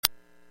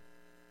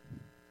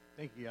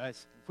Thank you,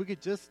 guys. If we could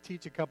just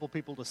teach a couple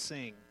people to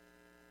sing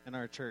in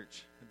our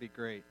church, that'd be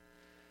great.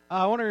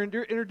 I want to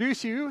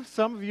introduce you.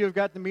 Some of you have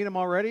gotten to meet him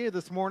already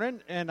this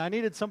morning, and I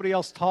needed somebody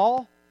else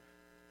tall,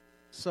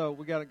 so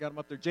we got him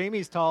up there.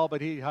 Jamie's tall,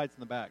 but he hides in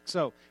the back.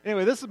 So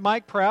anyway, this is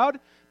Mike Proud.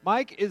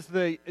 Mike is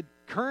the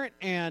current,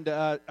 and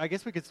I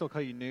guess we could still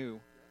call you new,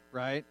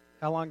 right?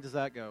 How long does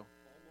that go?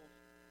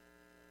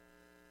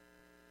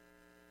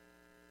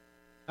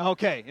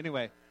 Okay,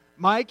 anyway.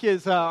 Mike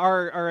is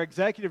our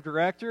executive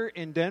director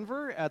in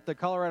Denver at the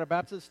Colorado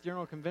Baptist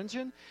General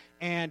Convention,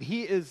 and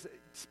he is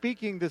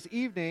speaking this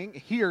evening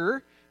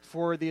here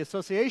for the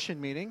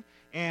association meeting.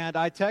 And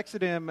I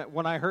texted him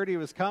when I heard he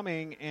was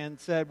coming and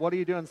said, "What are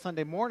you doing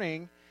Sunday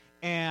morning?"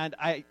 And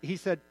he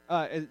said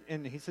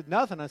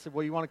nothing. I said,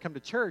 "Well, you want to come to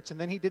church?" And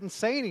then he didn't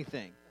say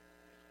anything.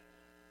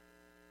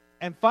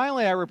 And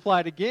finally, I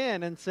replied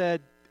again and said,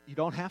 "You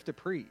don't have to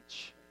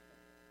preach."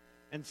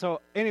 And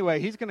so, anyway,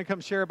 he's going to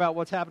come share about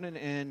what's happening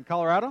in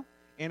Colorado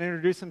and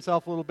introduce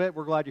himself a little bit.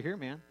 We're glad you're here,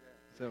 man.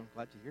 So,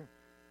 glad you're here.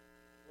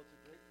 Well, it's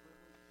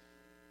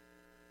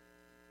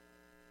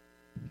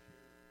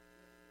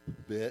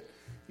a great privilege.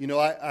 You know,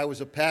 I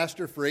was a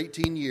pastor for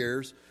 18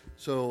 years,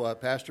 so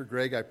Pastor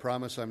Greg, I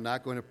promise I'm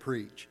not going to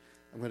preach.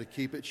 I'm going to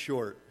keep it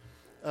short.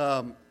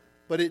 But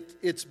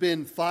it's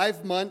been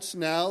 5 months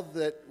now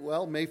that,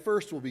 well, May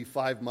 1st will be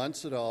 5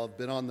 months that I'll have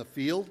been on the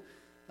field.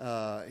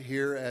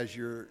 Here as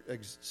your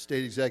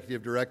state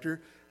executive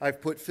director. I've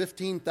put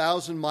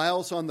 15,000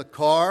 miles on the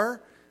car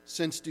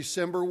since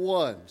December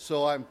 1.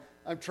 So I'm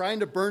trying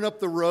to burn up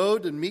the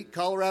road and meet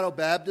Colorado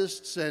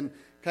Baptists and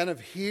kind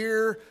of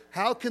hear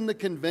how can the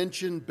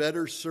convention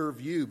better serve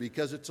you,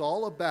 because it's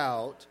all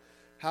about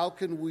how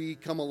can we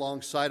come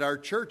alongside our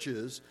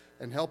churches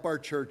and help our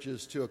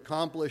churches to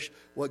accomplish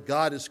what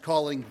God is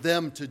calling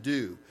them to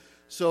do.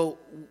 So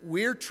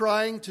we're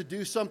trying to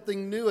do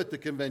something new at the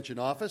convention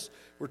office.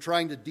 We're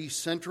trying to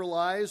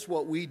decentralize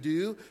what we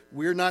do.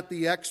 We're not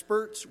the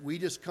experts. We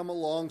just come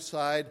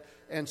alongside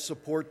and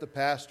support the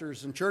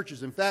pastors and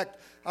churches. In fact,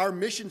 our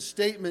mission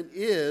statement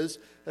is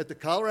that the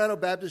Colorado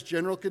Baptist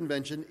General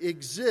Convention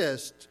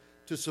exists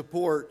to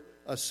support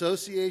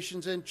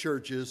associations and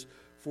churches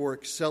for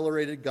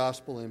accelerated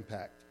gospel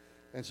impact.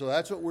 And so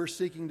that's what we're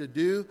seeking to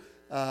do.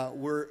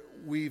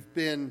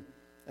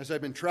 As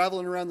I've been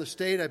traveling around the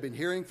state, I've been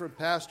hearing from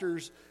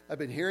pastors, I've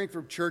been hearing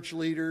from church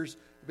leaders,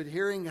 I've been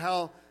hearing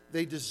how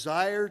they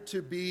desire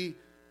to be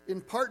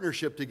in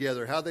partnership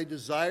together, how they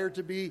desire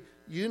to be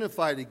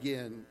unified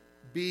again,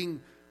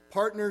 being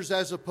partners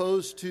as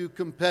opposed to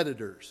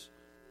competitors,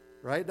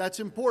 right?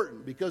 That's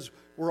important because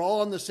we're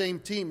all on the same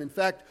team. In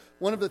fact,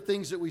 one of the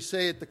things that we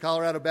say at the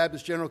Colorado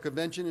Baptist General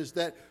Convention is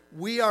that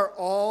we are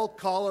all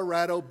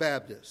Colorado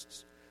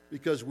Baptists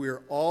because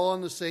we're all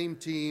on the same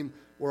team.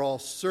 We're all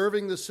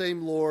serving the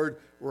same Lord.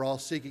 We're all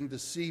seeking to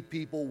see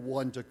people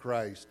won to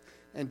Christ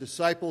and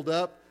discipled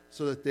up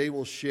so that they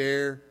will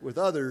share with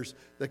others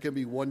that can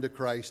be won to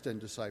Christ and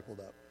discipled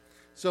up.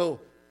 So,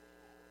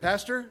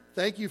 Pastor,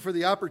 thank you for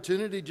the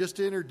opportunity just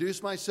to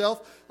introduce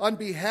myself. On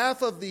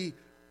behalf of the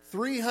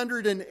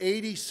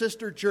 380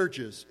 sister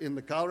churches in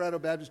the Colorado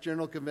Baptist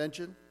General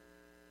Convention,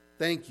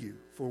 thank you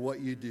for what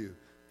you do.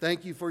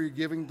 Thank you for your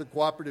giving the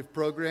cooperative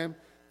program.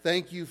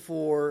 Thank you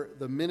for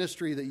the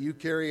ministry that you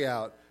carry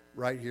out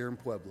right here in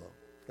Pueblo.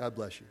 God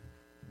bless you.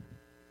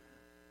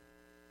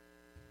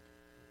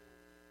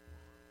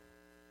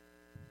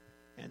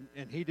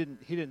 And he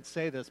didn't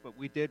say this, but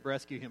we did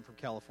rescue him from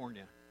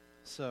California,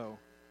 so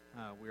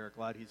we are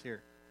glad he's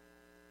here.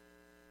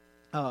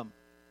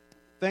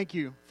 Thank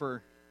you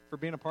for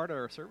being a part of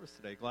our service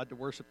today. Glad to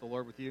worship the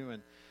Lord with you.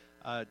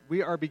 And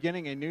we are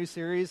beginning a new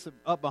series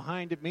up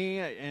behind me,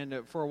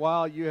 and for a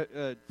while,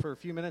 for a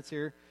few minutes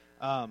here,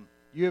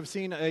 you have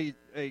seen a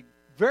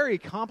very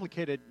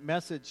complicated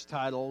message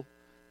titled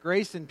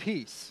Grace and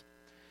Peace.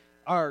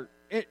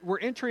 We're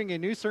entering a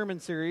new sermon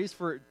series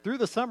through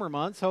the summer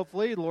months,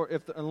 hopefully,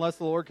 unless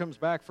the Lord comes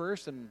back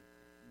first, and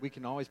we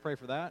can always pray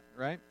for that,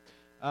 right?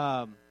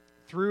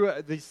 Through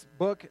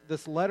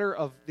this letter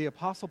of the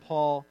Apostle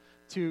Paul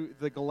to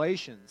the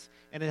Galatians.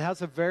 And it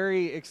has a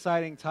very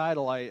exciting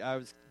title. I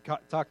was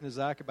talking to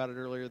Zach about it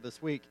earlier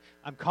this week.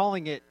 I'm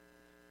calling it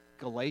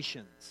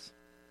Galatians.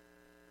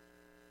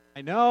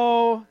 I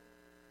know,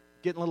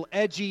 getting a little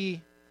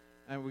edgy,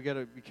 and we got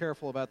to be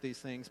careful about these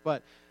things.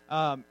 But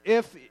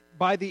if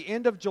by the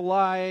end of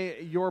July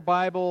your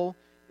Bible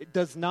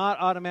does not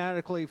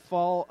automatically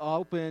fall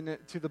open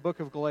to the book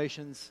of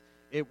Galatians,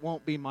 it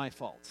won't be my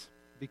fault,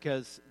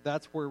 because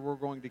that's where we're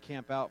going to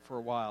camp out for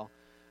a while.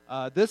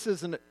 This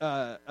is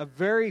a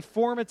very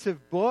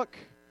formative book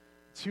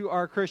to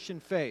our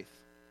Christian faith.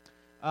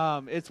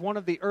 It's one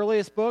of the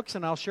earliest books,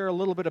 and I'll share a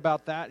little bit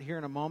about that here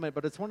in a moment,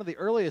 but it's one of the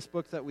earliest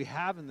books that we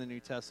have in the New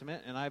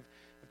Testament, and I've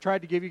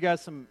tried to give you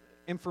guys some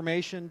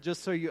information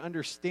just so you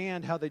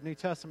understand how the New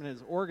Testament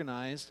is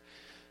organized.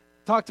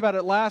 Talked about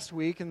it last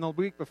week and the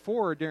week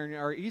before during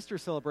our Easter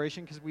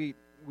celebration, because we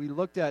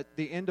looked at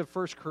the end of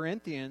 1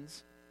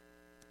 Corinthians.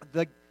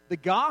 The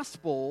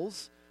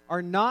Gospels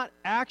are not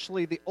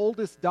actually the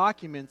oldest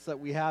documents that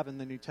we have in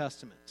the New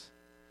Testament.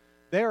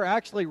 they are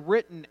actually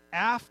written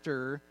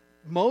after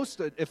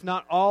most, if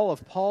not all,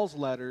 of Paul's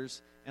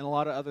letters and a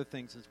lot of other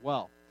things as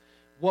well.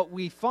 What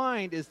we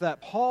find is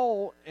that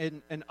Paul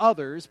and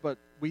others, but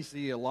we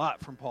see a lot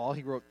from Paul,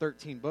 he wrote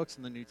 13 books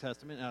in the New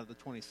Testament out of the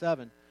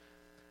 27,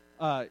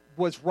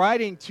 was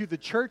writing to the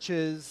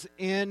churches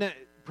in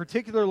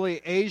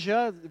particularly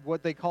Asia,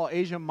 what they call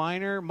Asia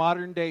Minor,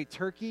 modern-day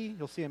Turkey.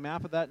 You'll see a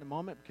map of that in a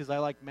moment because I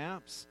like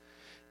maps.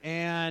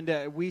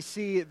 And we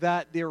see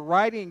that they're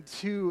writing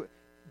to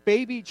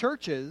baby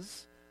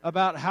churches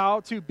about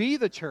how to be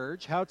the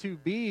church, how to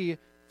be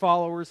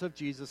followers of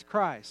Jesus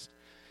Christ.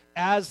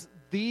 As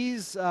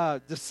these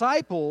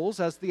disciples,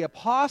 as the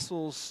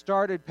apostles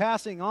started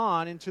passing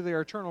on into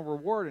their eternal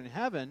reward in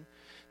heaven,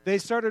 they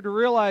started to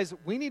realize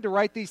we need to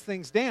write these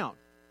things down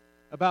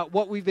about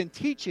what we've been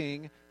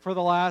teaching for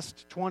the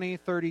last 20,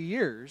 30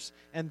 years,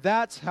 and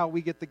that's how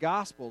we get the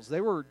Gospels.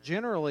 They were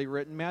generally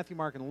written, Matthew,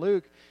 Mark, and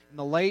Luke, in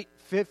the late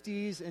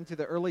 50s into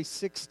the early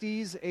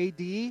 60s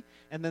A.D.,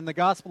 and then the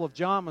Gospel of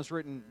John was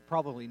written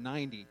probably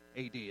 90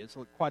 A.D. It's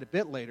quite a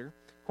bit later,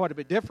 quite a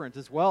bit different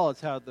as well as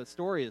how the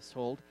story is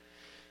told.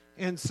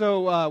 And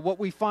so what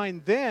we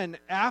find then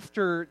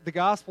after the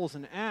Gospels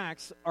and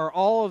Acts are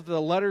all of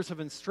the letters of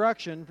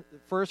instruction,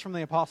 first from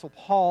the Apostle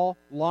Paul,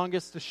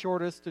 longest to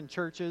shortest in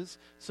churches.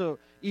 So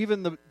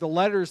even the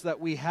letters that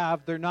we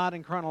have, they're not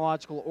in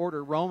chronological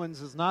order. Romans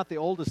is not the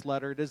oldest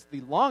letter. It is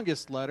the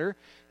longest letter.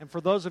 And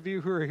for those of you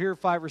who are here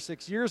 5 or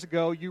 6 years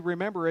ago, you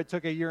remember it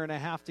took a year and a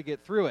half to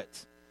get through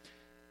it.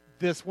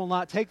 This will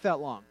not take that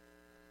long,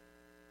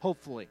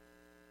 hopefully.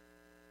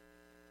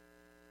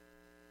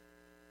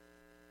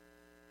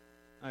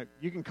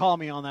 You can call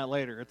me on that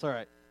later. It's all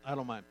right. I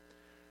don't mind.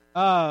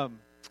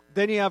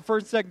 Then you have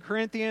 1st and 2nd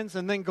Corinthians,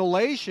 and then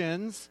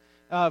Galatians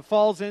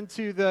falls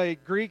into the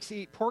Greeks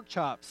eat pork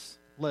chops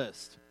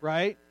list,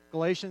 right?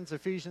 Galatians,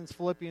 Ephesians,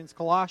 Philippians,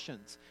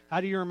 Colossians.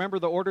 How do you remember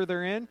the order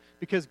they're in?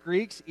 Because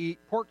Greeks eat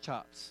pork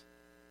chops.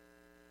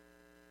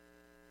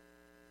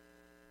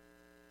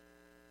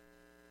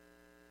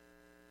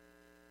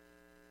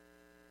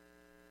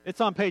 It's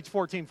on page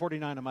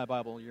 1449 of my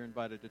Bible. You're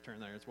invited to turn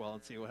there as well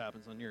and see what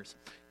happens on yours.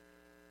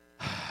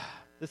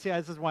 This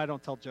is why I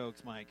don't tell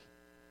jokes, Mike,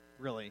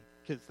 really,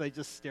 because they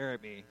just stare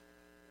at me.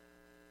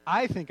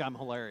 I think I'm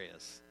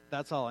hilarious.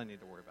 That's all I need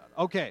to worry about.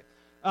 Okay,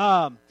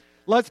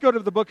 let's go to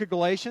the book of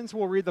Galatians.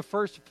 We'll read the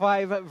first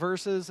 5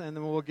 verses, and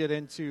then we'll get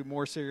into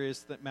more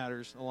serious that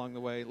matters along the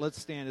way. Let's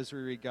stand as we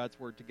read God's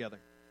word together.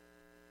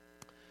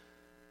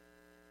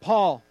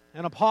 Paul,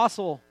 an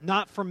apostle,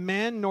 not from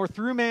men nor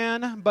through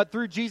man, but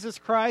through Jesus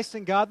Christ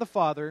and God the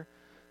Father,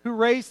 who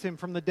raised him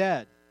from the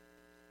dead,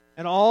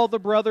 and all the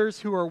brothers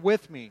who are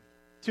with me,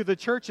 to the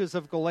churches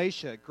of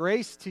Galatia,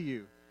 grace to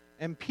you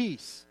and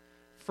peace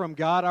from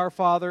God our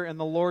Father and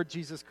the Lord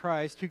Jesus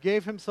Christ, who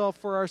gave himself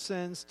for our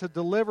sins to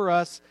deliver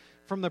us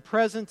from the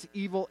present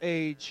evil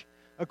age,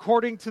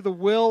 according to the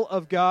will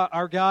of God,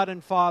 our God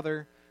and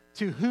Father,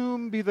 to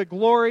whom be the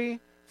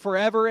glory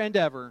forever and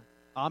ever.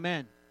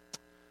 Amen.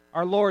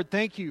 Our Lord,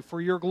 thank you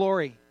for your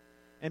glory,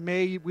 and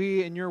may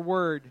we in your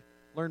word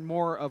learn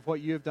more of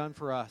what you have done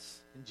for us.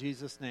 In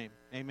Jesus' name,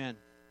 amen.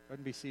 Go ahead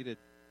and be seated.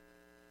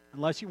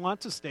 Unless you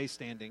want to stay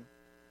standing,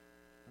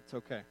 that's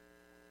okay.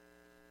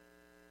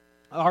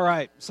 All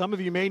right, some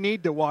of you may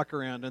need to walk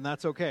around, and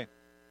that's okay.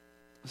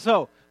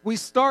 So, we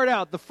start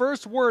out, the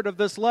first word of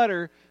this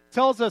letter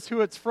tells us who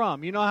it's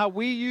from. You know how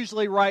we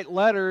usually write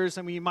letters,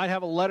 and we might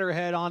have a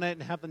letterhead on it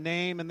and have the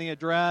name and the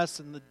address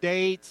and the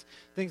date,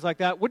 things like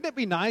that. Wouldn't it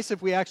be nice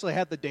if we actually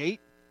had the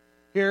date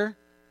here?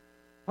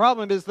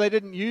 Problem is they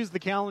didn't use the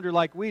calendar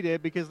like we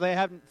did because they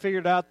haven't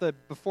figured out the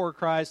before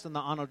Christ and the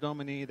Anno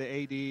Domini, the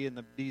AD and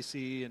the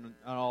BC and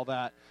all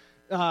that.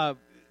 But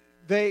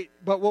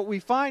what we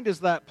find is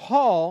that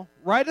Paul,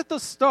 right at the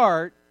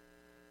start,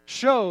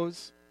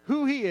 shows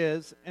who he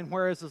is and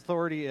where his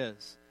authority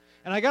is.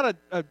 And I got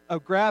a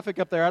graphic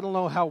up there. I don't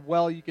know how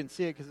well you can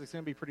see it because it's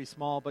going to be pretty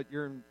small, but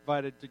you're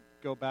invited to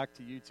go back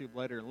to YouTube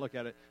later and look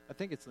at it. I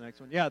think it's the next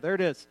one. Yeah, there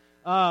it is.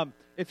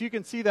 If you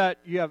can see that,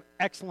 you have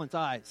excellent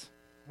eyes.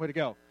 Way to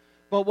go.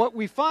 But what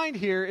we find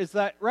here is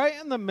that right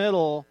in the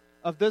middle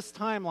of this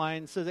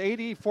timeline, it says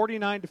AD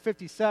 49 to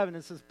 57,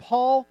 it says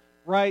Paul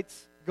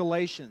writes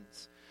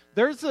Galatians.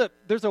 There's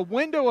a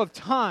window of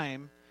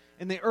time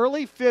in the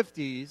early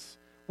 50s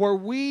where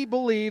we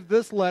believe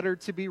this letter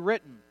to be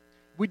written.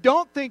 We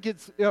don't think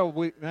it's,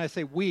 when I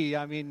say we,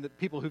 I mean the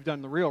people who've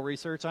done the real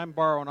research. I'm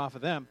borrowing off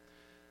of them.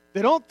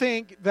 They don't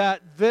think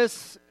that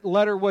this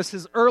letter was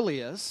his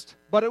earliest,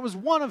 but it was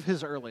one of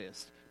his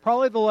earliest.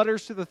 Probably the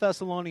letters to the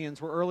Thessalonians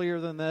were earlier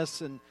than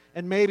this, and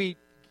maybe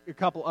a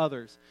couple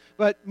others.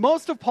 But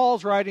most of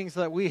Paul's writings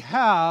that we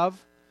have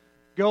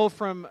go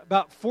from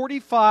about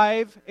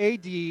 45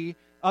 A.D.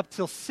 up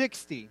till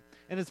 60.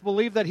 And it's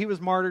believed that he was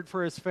martyred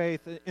for his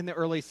faith in the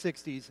early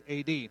 60s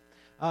A.D.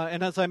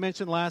 And as I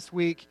mentioned last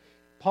week,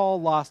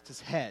 Paul lost his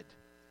head.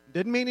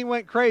 Didn't mean he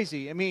went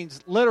crazy. It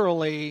means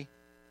literally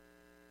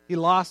he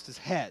lost his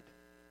head.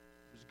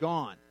 It was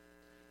gone.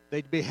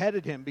 They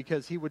beheaded him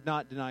because he would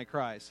not deny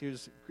Christ. He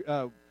was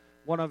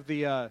one of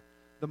the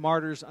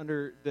martyrs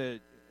under the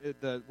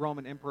the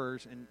Roman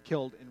emperors and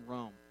killed in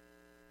Rome.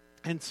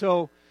 And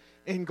so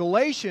in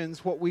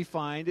Galatians, what we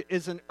find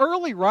is an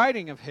early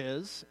writing of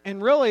his,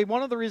 and really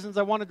one of the reasons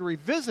I wanted to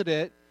revisit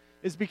it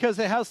is because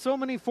it has so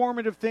many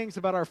formative things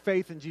about our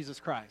faith in Jesus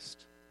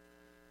Christ.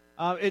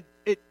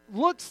 It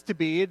looks to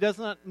be, it does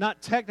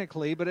not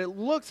technically, but it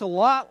looks a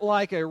lot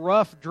like a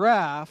rough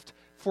draft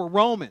for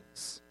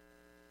Romans.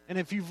 And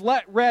if you've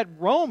read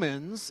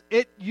Romans,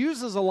 it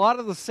uses a lot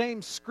of the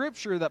same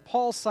scripture that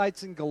Paul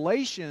cites in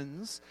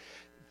Galatians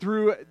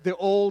through the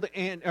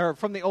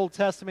from the Old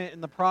Testament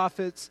and the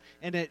prophets,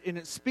 and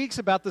it speaks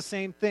about the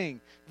same thing.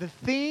 The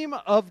theme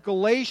of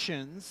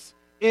Galatians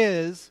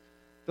is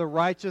the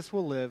righteous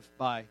will live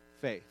by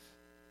faith.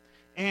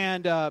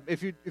 And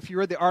if you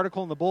read the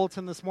article in the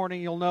bulletin this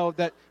morning, you'll know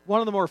that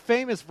one of the more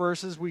famous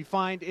verses we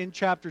find in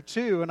chapter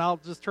 2, and I'll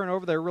just turn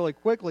over there really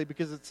quickly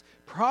because it's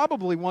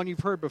probably one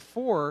you've heard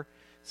before.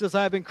 It says,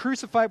 I have been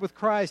crucified with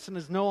Christ, and it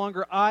is no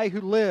longer I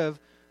who live,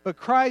 but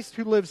Christ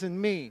who lives in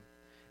me.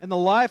 And the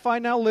life I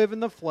now live in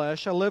the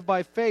flesh, I live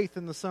by faith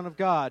in the Son of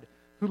God,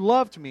 who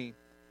loved me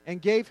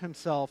and gave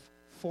himself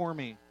for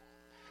me.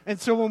 And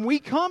so when we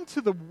come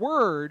to the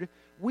Word,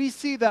 we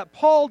see that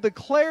Paul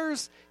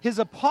declares his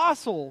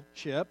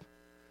apostleship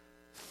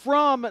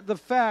from the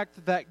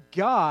fact that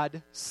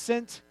God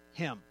sent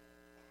him.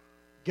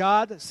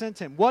 God sent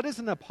him. What is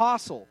an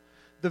apostle?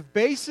 The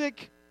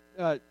basic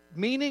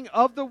meaning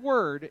of the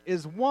word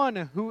is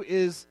one who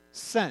is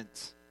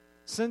sent.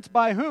 Sent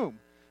by whom?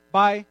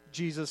 By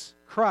Jesus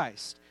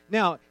Christ.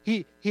 Now,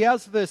 he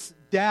has this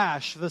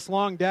dash, this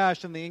long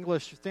dash in the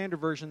English Standard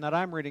Version that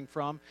I'm reading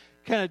from.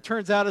 Kind of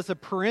turns out as a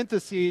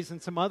parenthesis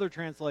in some other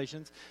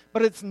translations,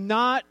 but it's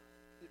not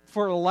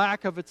for a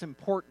lack of its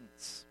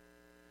importance.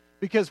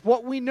 Because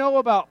what we know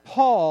about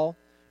Paul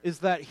is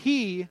that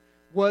he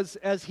was,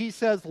 as he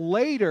says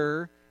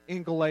later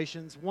in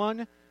Galatians,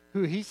 one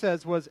who he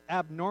says was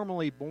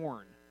abnormally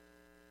born.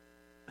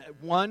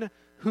 One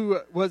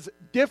who was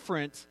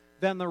different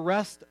than the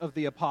rest of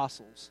the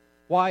apostles.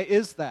 Why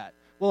is that?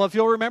 Well, if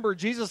you'll remember,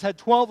 Jesus had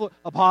 12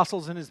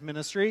 apostles in his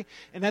ministry,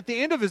 and at the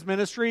end of his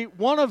ministry,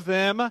 one of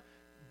them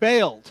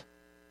bailed.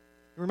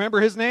 Remember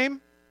his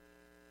name?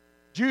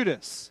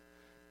 Judas.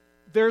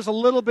 There's a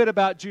little bit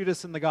about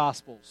Judas in the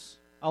Gospels.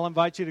 I'll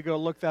invite you to go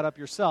look that up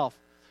yourself.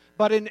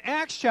 But in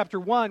Acts chapter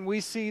 1, we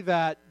see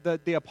that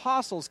the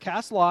apostles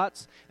cast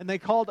lots, and they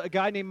called a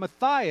guy named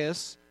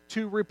Matthias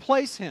to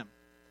replace him.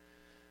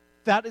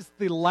 That is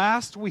the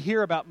last we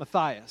hear about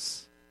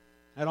Matthias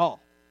at all.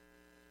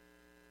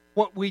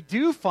 What we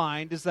do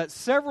find is that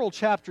several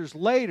chapters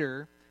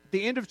later, at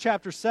the end of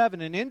chapter 7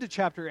 and into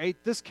chapter 8,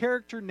 this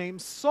character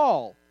named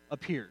Saul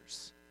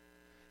appears.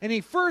 And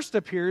he first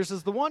appears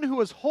as the one who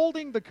was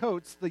holding the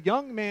coats, the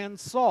young man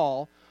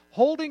Saul,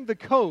 holding the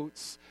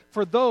coats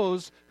for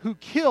those who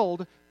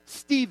killed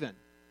Stephen.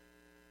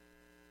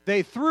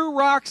 They threw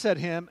rocks at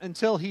him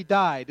until he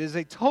died. It is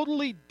a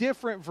totally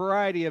different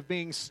variety of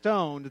being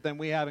stoned than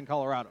we have in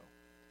Colorado.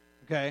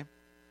 Okay?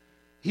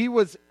 He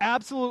was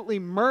absolutely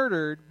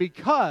murdered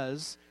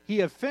because he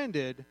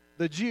offended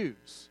the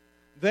Jews.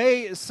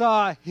 They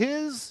saw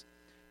his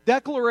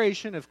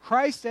declaration of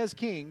Christ as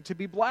king to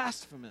be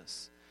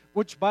blasphemous,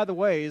 which, by the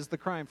way, is the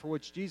crime for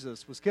which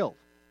Jesus was killed.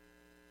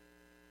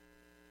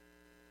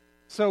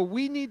 So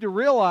we need to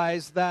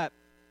realize that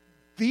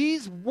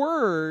these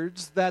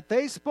words that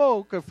they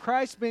spoke of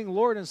Christ being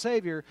Lord and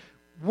Savior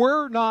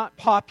were not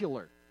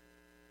popular.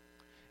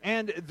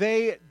 And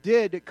they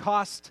did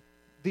cost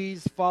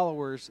these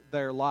followers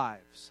their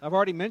lives. I've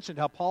already mentioned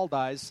how Paul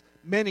dies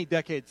many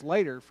decades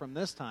later from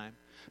this time.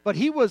 But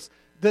he was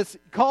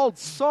called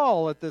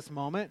Saul at this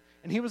moment,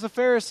 and he was a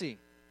Pharisee.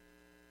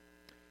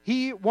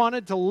 He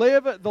wanted to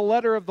live the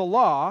letter of the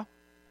law,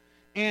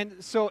 and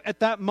so at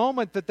that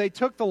moment that they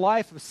took the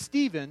life of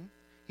Stephen,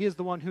 he is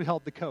the one who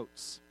held the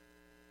coats.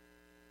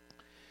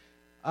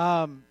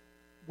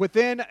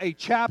 Within a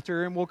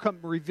chapter, and we'll come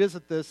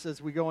revisit this as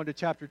we go into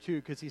chapter 2,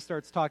 because he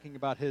starts talking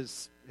about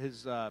his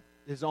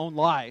own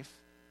life,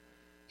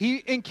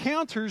 he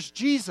encounters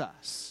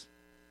Jesus.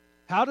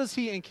 How does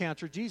he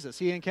encounter Jesus?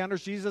 He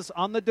encounters Jesus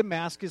on the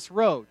Damascus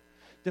Road.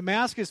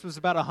 Damascus was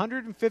about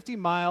 150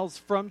 miles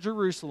from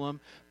Jerusalem.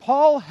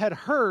 Paul had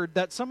heard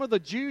that some of the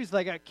Jews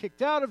that got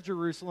kicked out of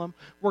Jerusalem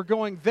were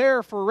going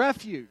there for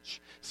refuge.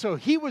 So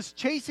he was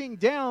chasing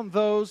down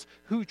those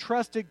who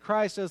trusted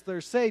Christ as their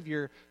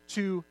Savior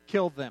to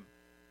kill them.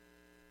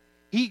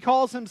 He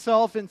calls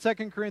himself in 2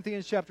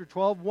 Corinthians chapter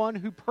 12, one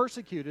who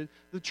persecuted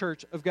the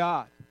church of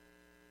God.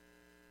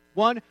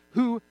 One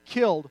who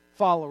killed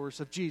followers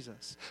of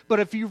Jesus.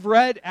 But if you've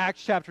read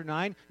Acts chapter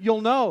 9,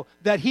 you'll know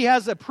that he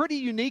has a pretty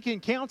unique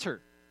encounter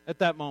at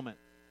that moment.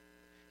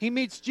 He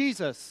meets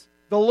Jesus,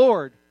 the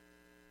Lord,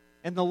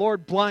 and the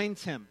Lord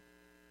blinds him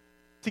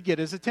to get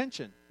his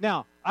attention.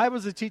 Now, I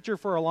was a teacher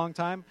for a long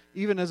time.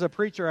 Even as a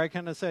preacher, I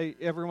kind of say,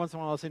 every once in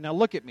a while, I'll say, now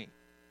look at me.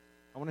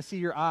 I want to see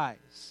your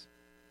eyes.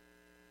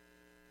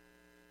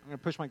 I'm going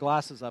to push my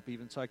glasses up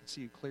even so I can see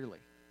you clearly.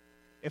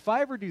 If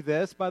I ever do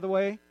this, by the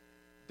way,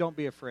 don't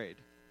be afraid.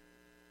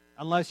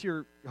 Unless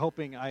you're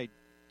hoping I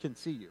can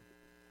see you.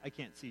 I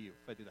can't see you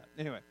if I do that.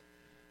 Anyway.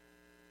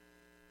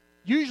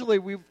 Usually,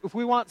 if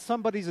we want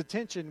somebody's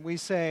attention, we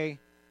say,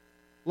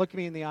 look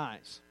me in the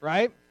eyes,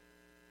 right?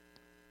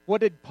 What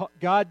did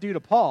God do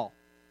to Paul?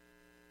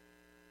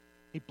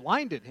 He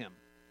blinded him.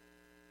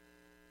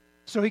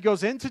 So he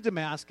goes into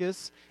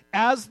Damascus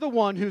as the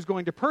one who's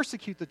going to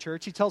persecute the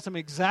church. He tells him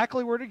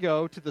exactly where to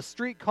go, to the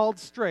street called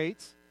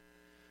Straight,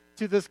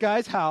 to this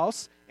guy's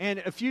house. And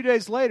a few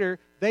days later,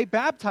 they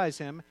baptize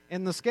him,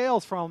 and the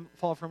scales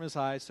fall from his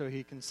eyes so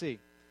he can see.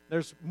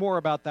 There's more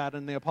about that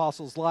in the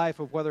apostle's life,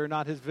 of whether or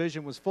not his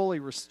vision was fully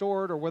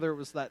restored, or whether it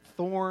was that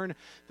thorn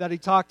that he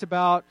talked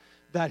about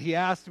that he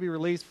asked to be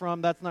released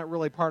from. That's not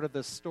really part of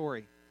this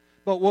story.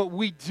 But what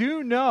we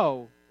do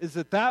know is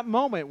that that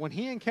moment when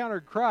he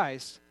encountered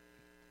Christ,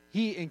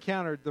 he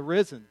encountered the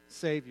risen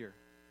Savior.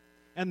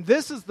 And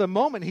this is the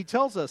moment he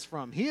tells us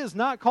from. He is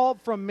not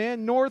called from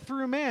man nor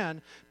through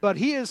man, but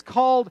he is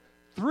called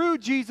through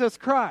Jesus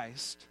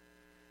Christ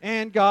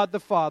and God the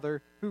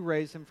Father who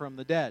raised him from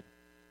the dead.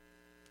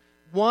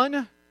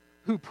 One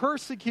who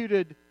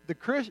persecuted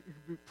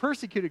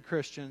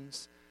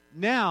Christians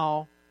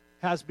now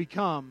has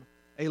become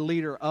a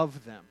leader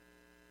of them.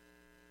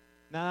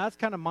 Now, that's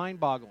kind of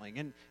mind-boggling.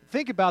 And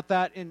think about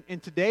that in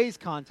today's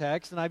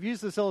context, and I've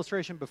used this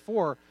illustration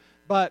before,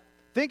 but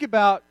think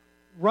about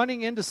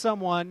running into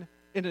someone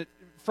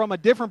from a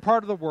different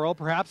part of the world,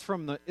 perhaps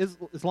from the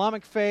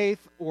Islamic faith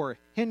or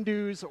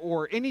Hindus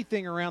or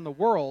anything around the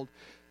world,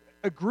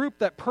 a group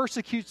that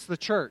persecutes the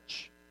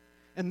church.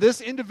 And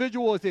this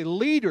individual is a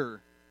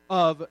leader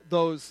of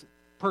those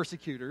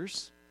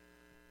persecutors.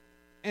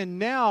 And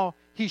now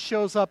he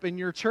shows up in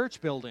your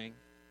church building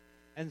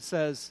and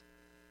says,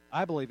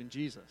 I believe in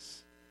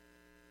Jesus.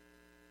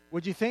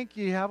 Would you think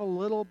you have a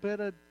little bit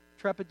of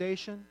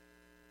trepidation?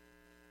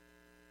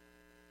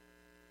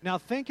 Now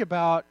think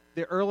about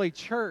the early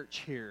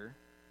church here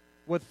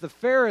with the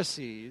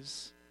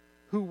Pharisees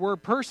who were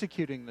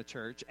persecuting the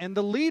church, and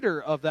the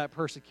leader of that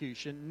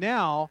persecution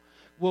now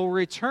will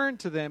return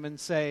to them and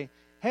say,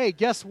 hey,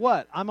 guess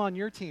what? I'm on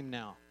your team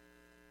now.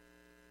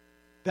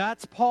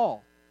 That's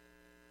Paul.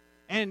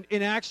 And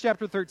in Acts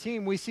chapter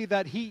 13, we see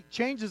that he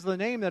changes the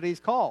name that he's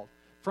called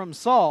from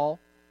Saul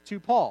to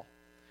Paul.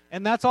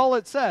 And that's all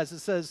it says. It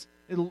says,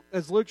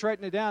 as Luke's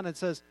writing it down, it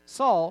says,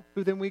 Saul,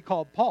 who then we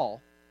call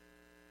Paul.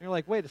 And you're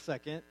like, wait a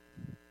second.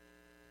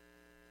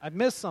 I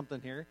missed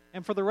something here.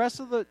 And for the rest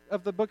of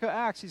the book of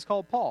Acts, he's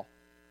called Paul.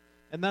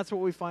 And that's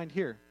what we find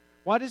here.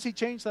 Why does he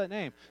change that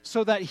name?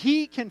 So that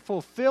he can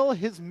fulfill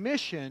his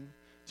mission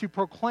to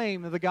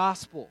proclaim the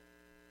gospel.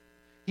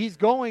 He's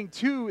going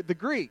to the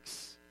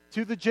Greeks,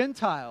 to the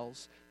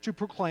Gentiles, to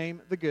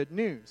proclaim the good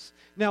news.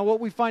 Now, what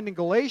we find in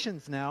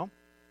Galatians now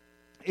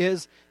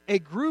is a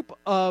group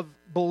of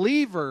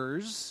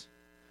believers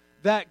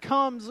that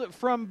comes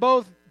from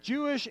both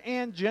Jewish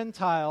and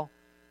Gentile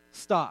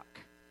stock.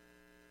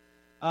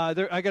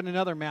 I got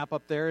another map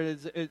up there.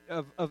 It is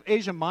of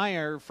Asia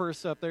Minor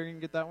first up there. You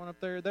can get that one up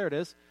there. There it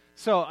is.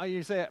 So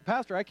you say,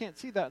 Pastor, I can't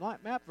see that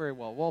map very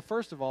well. Well,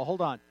 first of all,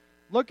 hold on.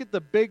 Look at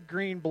the big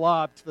green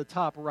blob to the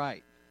top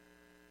right.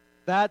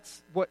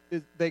 That's what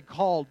they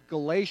called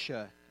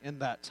Galatia in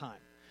that time.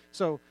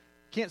 So,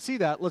 can't see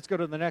that. Let's go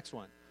to the next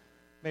one.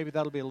 Maybe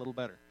that'll be a little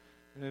better.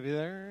 Maybe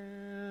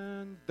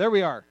there. There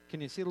we are.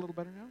 Can you see it a little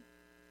better now?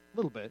 A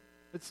little bit.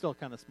 It's still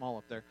kind of small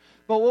up there.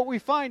 But what we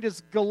find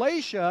is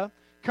Galatia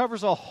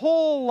covers a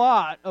whole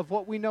lot of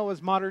what we know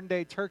as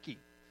modern-day Turkey.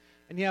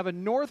 And you have a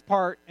north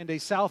part and a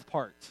south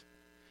part.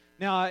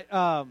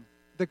 Now,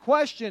 the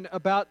question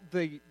about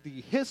the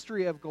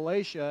history of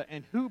Galatia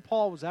and who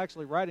Paul was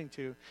actually writing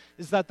to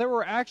is that there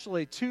were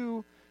actually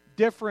two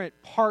different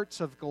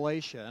parts of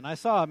Galatia. And I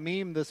saw a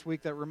meme this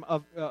week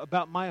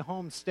about my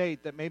home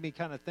state that made me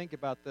kind of think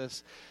about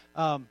this.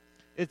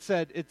 It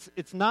said,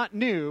 it's not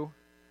new,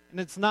 and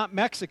it's not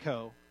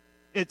Mexico,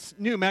 it's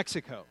New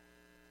Mexico.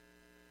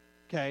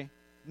 Okay?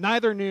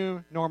 Neither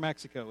New nor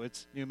Mexico,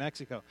 it's New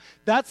Mexico.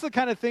 That's the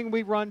kind of thing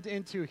we run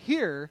into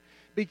here,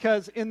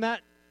 because in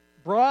that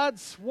broad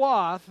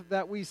swath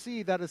that we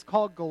see that is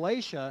called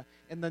Galatia,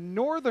 in the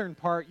northern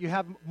part you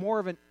have more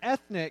of an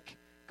ethnic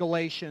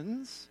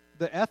Galatians,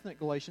 the ethnic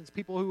Galatians,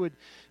 people who would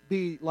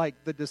be like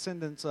the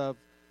descendants of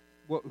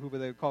who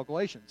they would call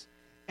Galatians.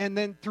 And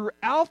then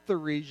throughout the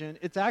region,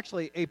 it's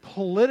actually a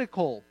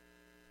political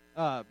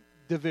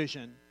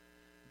division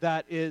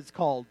that is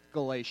called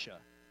Galatia.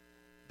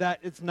 That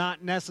it's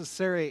not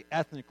necessarily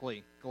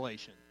ethnically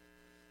Galatian.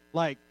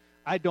 Like,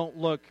 I don't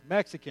look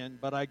Mexican,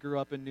 but I grew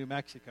up in New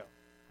Mexico.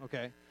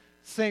 Okay?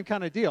 Same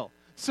kind of deal.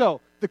 So,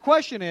 the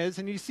question is,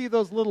 and you see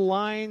those little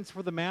lines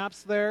for the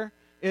maps there,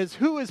 is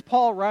who is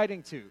Paul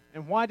writing to?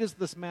 And why does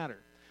this matter?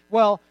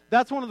 Well,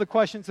 that's one of the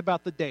questions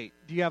about the date.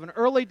 Do you have an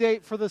early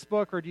date for this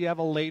book, or do you have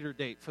a later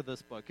date for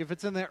this book? If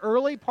it's in the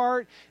early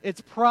part, it's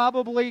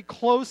probably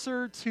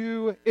closer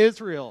to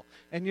Israel.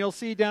 And you'll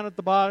see down at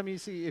the bottom, you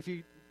see, if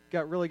you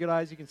got really good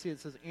eyes, you can see it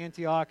says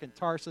Antioch and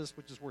Tarsus,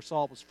 which is where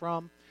Saul was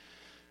from.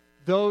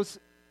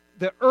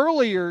 The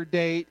earlier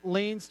date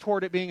leans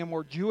toward it being a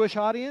more Jewish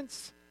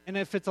audience, And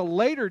if it's a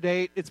later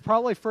date, it's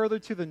probably further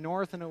to the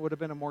north, and it would have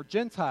been a more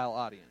Gentile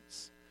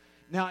audience.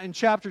 Now, in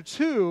chapter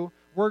 2,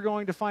 we're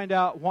going to find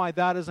out why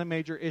that is a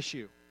major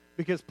issue.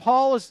 Because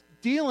Paul is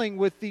dealing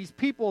with these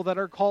people that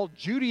are called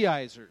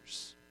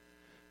Judaizers,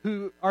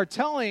 who are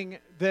telling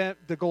the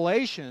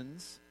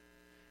Galatians,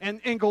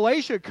 and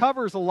Galatia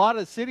covers a lot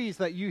of cities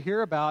that you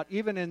hear about,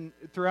 even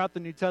throughout the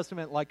New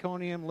Testament,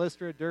 Lyconium,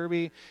 Lystra,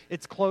 Derbe.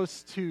 It's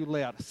close to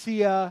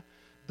Laodicea,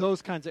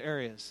 those kinds of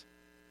areas.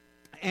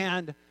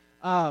 And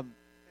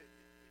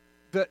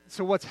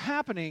so what's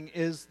happening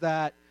is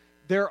that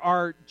there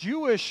are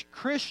Jewish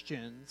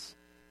Christians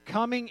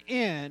coming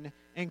in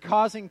and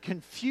causing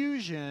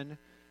confusion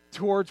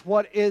towards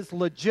what is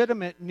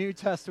legitimate New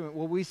Testament,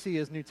 what we see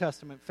as New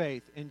Testament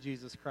faith in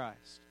Jesus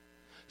Christ.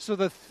 So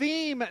the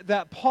theme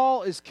that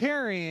Paul is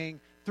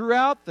carrying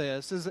throughout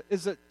this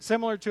is it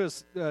similar to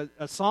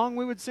a song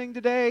we would sing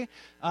today?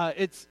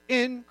 It's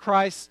in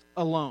Christ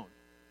alone.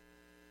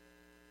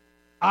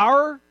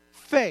 Our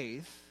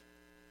faith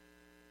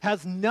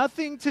has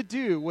nothing to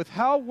do with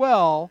how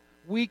well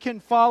we can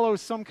follow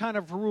some kind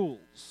of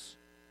rules.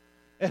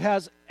 It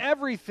has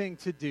everything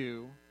to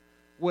do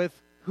with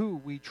who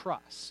we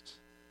trust.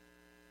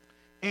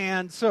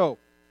 And so,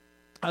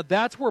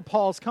 that's where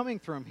Paul's coming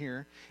from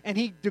here. And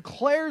he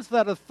declares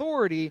that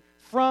authority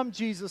from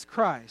Jesus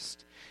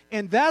Christ.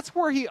 And that's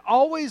where he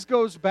always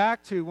goes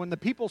back to when the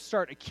people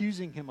start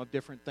accusing him of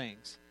different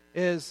things,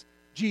 is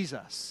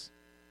Jesus,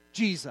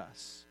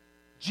 Jesus,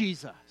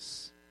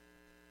 Jesus.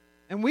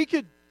 And we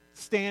could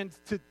stand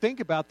to think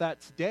about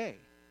that today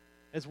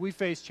as we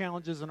face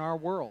challenges in our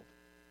world.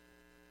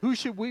 Who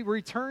should we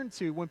return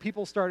to when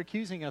people start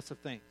accusing us of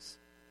things?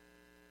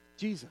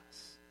 Jesus.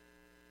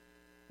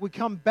 We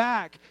come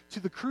back to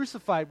the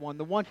crucified one,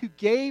 the one who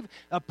gave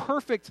a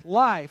perfect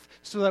life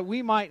so that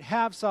we might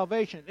have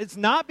salvation. It's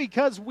not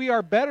because we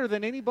are better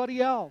than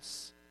anybody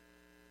else.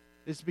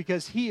 It's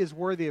because he is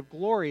worthy of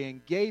glory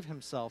and gave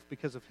himself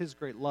because of his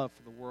great love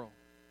for the world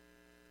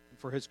and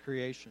for his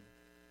creation.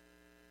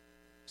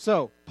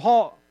 So,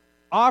 Paul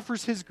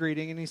offers his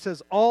greeting, and he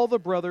says, all the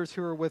brothers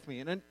who are with me.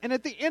 And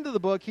at the end of the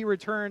book, he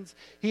returns,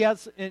 he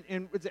has,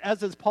 and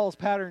as is Paul's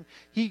pattern,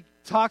 he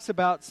talks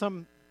about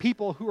some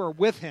people who are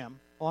with him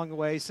along the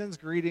way, sends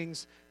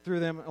greetings through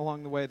them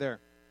along the way there.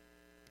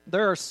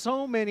 There are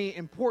so many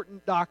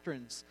important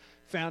doctrines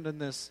found in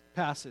this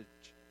passage,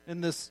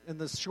 in this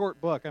short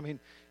book. I mean,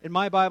 in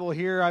my Bible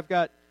here, I've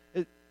got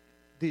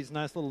these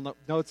nice little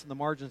notes in the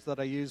margins that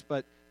I use,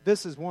 but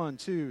this is 1,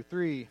 2,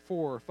 3,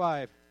 4,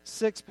 5,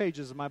 6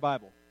 pages of my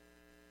Bible.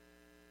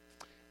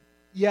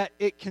 Yet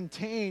it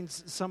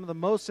contains some of the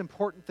most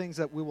important things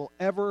that we will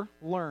ever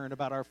learn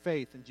about our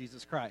faith in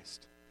Jesus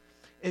Christ.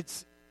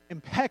 It's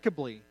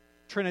impeccably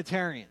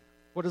Trinitarian.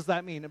 What does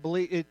that mean?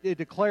 It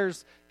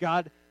declares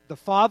God the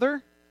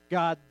Father,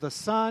 God the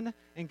Son,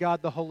 and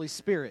God the Holy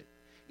Spirit.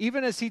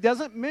 Even as he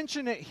doesn't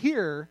mention it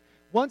here,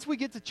 once we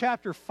get to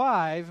chapter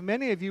 5,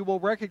 many of you will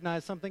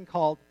recognize something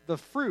called the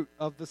fruit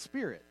of the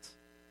Spirit.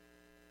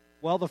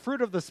 Well, the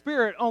fruit of the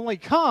Spirit only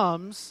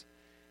comes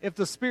if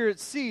the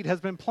Spirit's seed has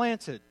been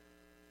planted.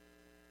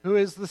 Who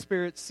is the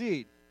Spirit's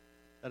seed?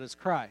 That is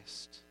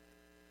Christ.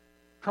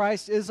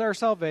 Christ is our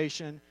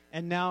salvation,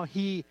 and now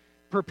he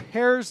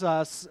prepares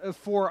us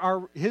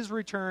for his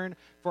return,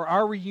 for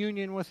our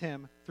reunion with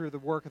him through the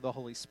work of the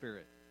Holy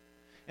Spirit.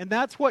 And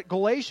that's what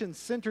Galatians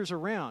centers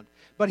around.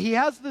 But he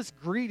has this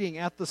greeting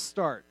at the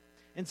start.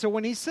 And so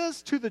when he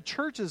says to the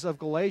churches of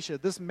Galatia,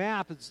 this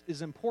map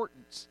is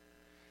important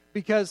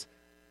because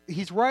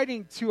he's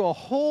writing to a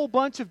whole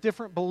bunch of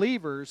different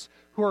believers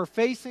who are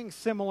facing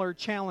similar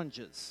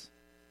challenges.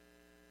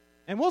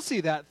 And we'll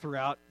see that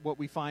throughout what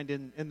we find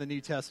in the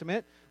New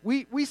Testament.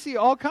 We see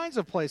all kinds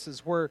of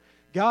places where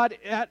God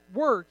at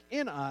work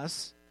in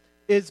us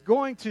is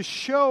going to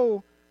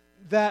show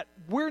that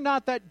we're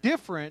not that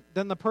different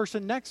than the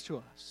person next to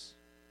us.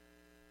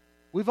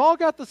 We've all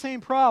got the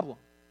same problem.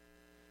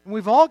 And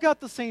we've all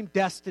got the same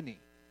destiny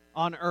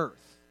on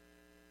earth.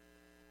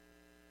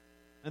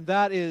 And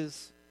that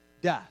is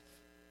death.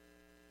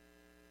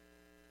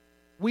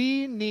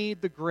 We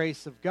need the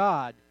grace of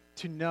God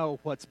to know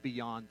what's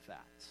beyond that.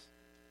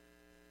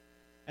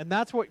 And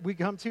that's what we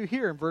come to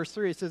here in verse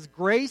 3. It says,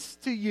 grace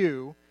to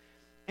you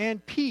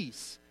and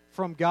peace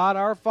from God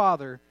our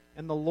Father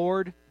and the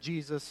Lord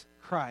Jesus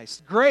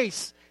Christ.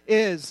 Grace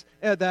is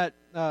is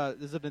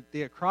it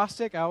the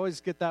acrostic? I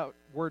always get that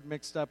word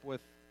mixed up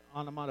with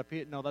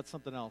onomatopoeia. No, that's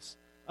something else.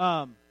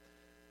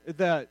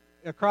 The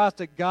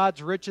acrostic,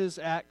 God's riches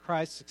at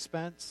Christ's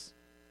expense.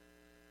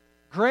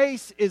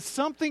 Grace is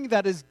something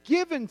that is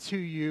given to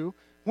you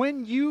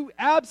when you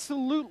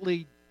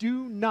absolutely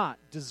do not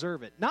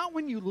deserve it. Not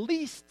when you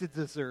least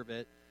deserve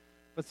it,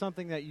 but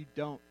something that you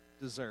don't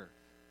deserve.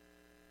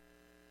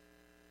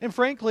 And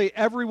frankly,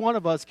 every one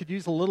of us could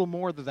use a little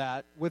more of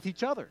that with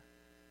each other.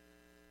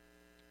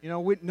 You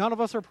know, none of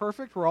us are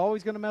perfect. We're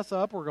always going to mess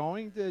up. We're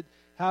going to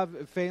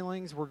have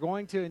failings. We're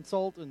going to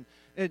insult and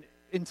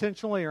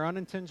intentionally or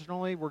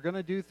unintentionally. We're going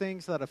to do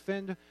things that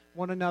offend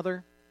one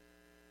another.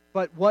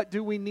 But what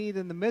do we need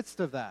in the midst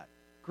of that?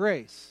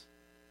 Grace.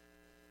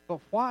 But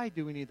why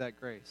do we need that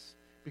grace?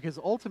 Because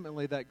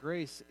ultimately that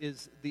grace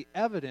is the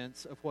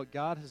evidence of what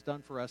God has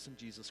done for us in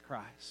Jesus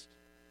Christ.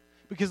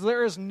 Because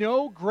there is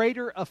no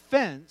greater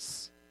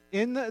offense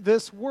in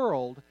this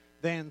world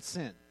than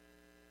sin.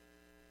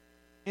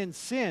 And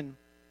sin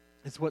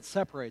is what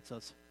separates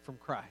us from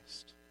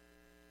Christ.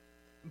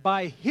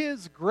 By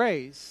His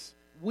grace,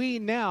 we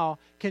now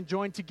can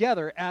join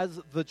together as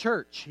the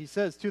church. He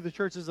says to the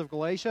churches of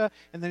Galatia,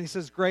 and then he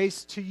says,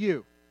 grace to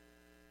you.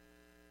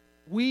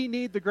 We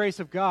need the grace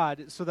of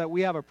God so that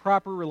we have a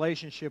proper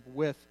relationship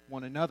with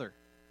one another.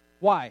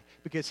 Why?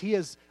 Because He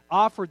has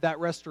offered that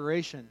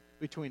restoration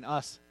between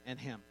us and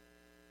Him.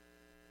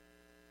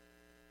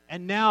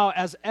 And now,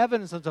 as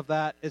evidence of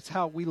that, it's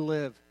how we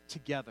live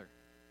together.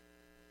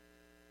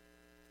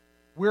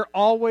 We're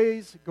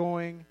always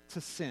going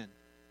to sin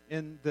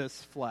in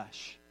this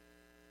flesh.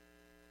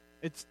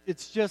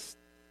 It's just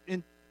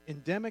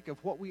endemic of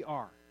what we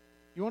are.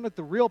 You want what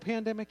the real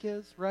pandemic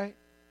is, right?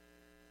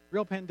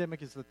 Real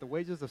pandemic is that the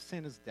wages of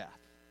sin is death.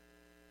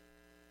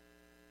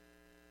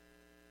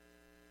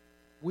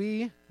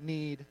 We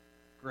need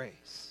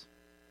grace.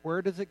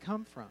 Where does it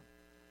come from?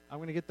 I'm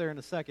going to get there in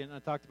a second. I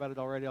talked about it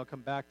already. I'll come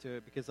back to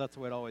it because that's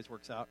the way it always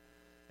works out.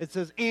 It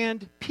says,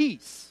 and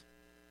peace.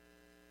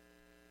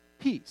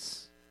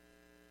 Peace.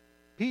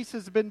 Peace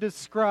has been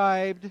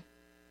described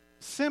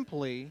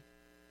simply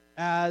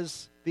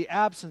as the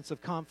absence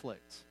of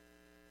conflict.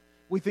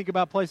 We think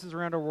about places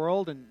around our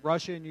world, and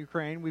Russia and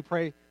Ukraine, we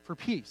pray for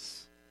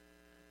peace.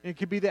 And it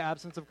could be the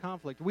absence of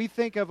conflict. We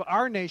think of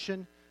our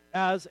nation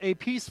as a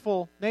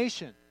peaceful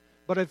nation.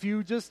 But if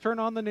you just turn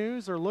on the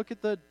news or look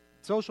at the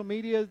social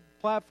media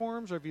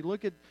platforms, or if you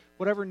look at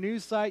whatever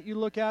news site you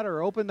look at,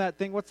 or open that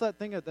thing, what's that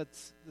thing that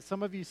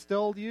some of you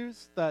still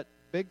use, that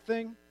big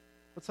thing?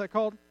 What's that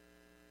called?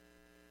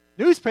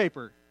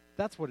 Newspaper.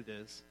 That's what it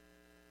is.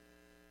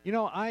 You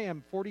know, I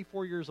am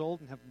 44 years old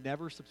and have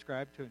never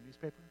subscribed to a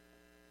newspaper.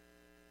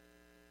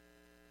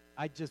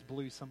 I just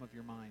blew some of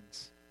your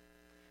minds.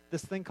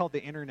 This thing called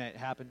the internet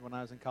happened when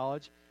I was in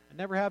college. I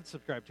never have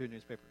subscribed to a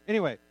newspaper.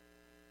 Anyway,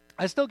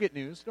 I still get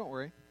news, don't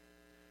worry.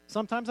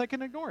 Sometimes I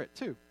can ignore it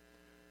too.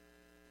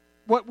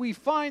 What we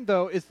find,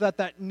 though, is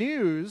that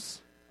news,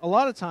 a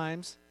lot of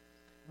times,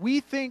 we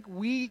think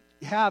we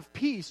have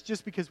peace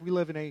just because we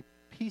live in a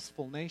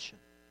peaceful nation.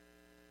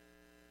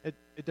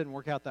 It didn't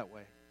work out that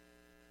way.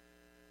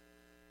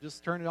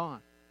 Just turn it on.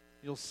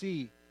 You'll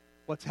see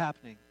what's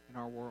happening in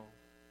our world.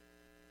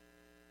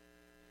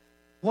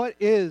 What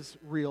is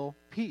real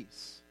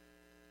peace?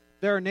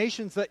 There are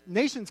nations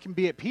can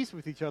be at peace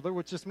with each other,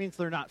 which just means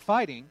they're not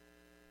fighting,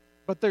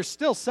 but they're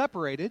still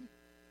separated.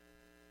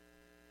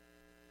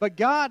 But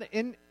God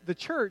in the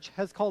church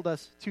has called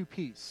us to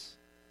peace.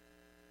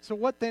 So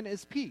what then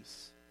is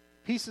peace?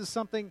 Peace is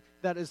something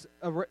that is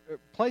a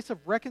place of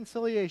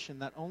reconciliation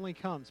that only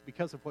comes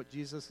because of what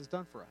Jesus has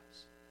done for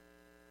us.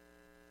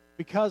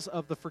 Because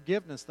of the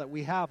forgiveness that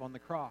we have on the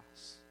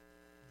cross.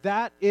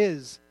 That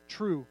is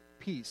true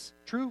peace.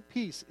 True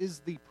peace is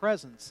the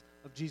presence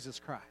of Jesus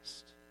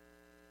Christ.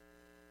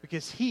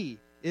 Because He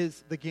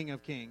is the King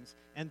of Kings.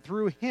 And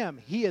through Him,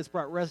 He has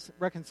brought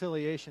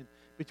reconciliation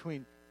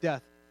between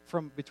death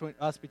and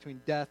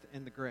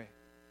the grave.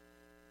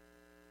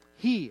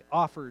 He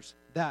offers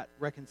that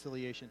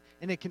reconciliation.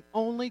 And it can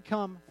only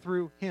come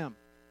through Him.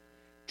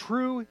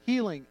 True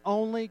healing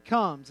only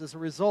comes as a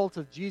result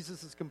of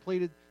Jesus'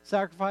 completed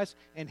sacrifice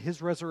and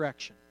His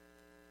resurrection.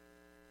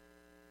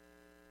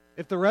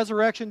 If the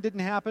resurrection didn't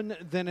happen,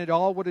 then it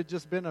all would have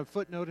just been a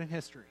footnote in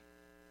history.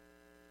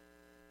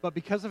 But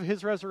because of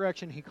His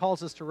resurrection, He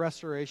calls us to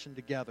restoration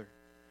together.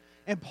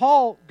 And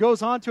Paul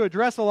goes on to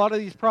address a lot of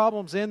these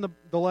problems in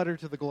the letter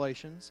to the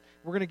Galatians.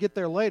 We're going to get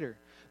there later.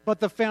 But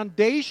the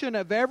foundation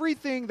of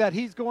everything that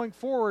he's going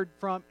forward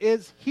from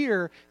is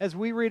here as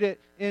we read it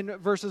in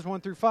verses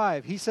 1 through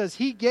 5. He says,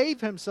 He gave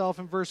Himself,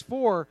 in verse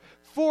 4,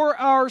 for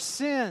our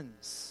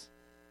sins.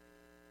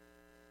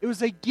 It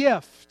was a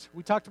gift.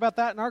 We talked about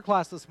that in our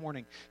class this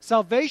morning.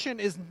 Salvation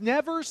is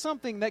never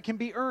something that can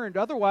be earned.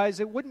 Otherwise,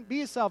 it wouldn't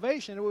be a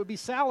salvation. It would be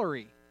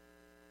salary.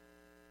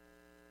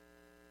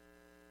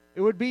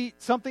 It would be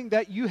something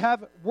that you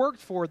have worked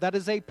for, that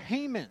is a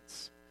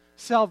payment.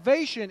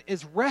 Salvation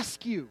is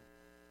rescue.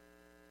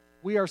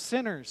 We are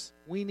sinners.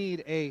 We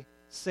need a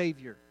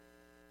Savior.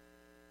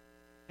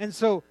 And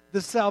so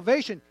the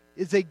salvation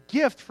is a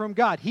gift from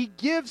God. He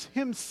gives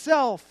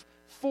Himself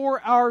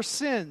for our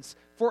sins,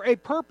 for a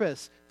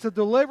purpose, to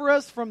deliver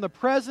us from the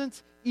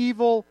present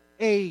evil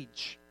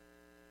age.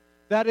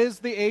 That is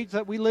the age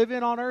that we live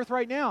in on earth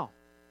right now.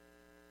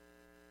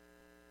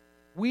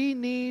 We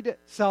need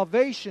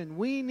salvation.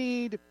 We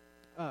need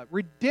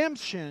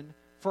redemption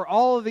for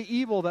all of the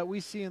evil that we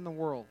see in the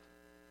world.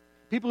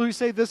 People who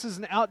say this is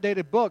an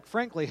outdated book,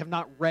 frankly, have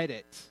not read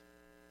it.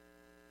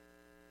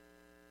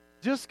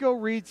 Just go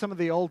read some of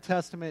the Old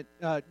Testament.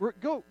 Go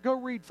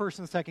read 1st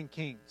and 2nd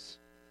Kings.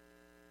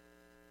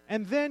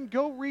 And then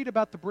go read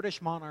about the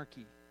British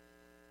monarchy.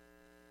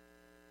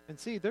 And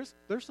see, there's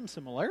some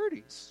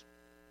similarities.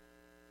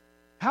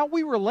 how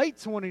we relate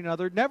to one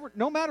another,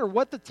 no matter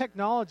what the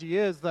technology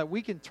is that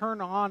we can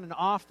turn on and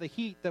off the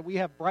heat, that we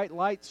have bright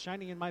lights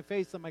shining in my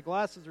face, that my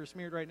glasses are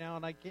smeared right now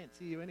and I can't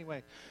see you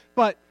anyway.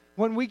 But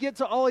when we get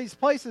to all these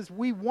places,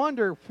 we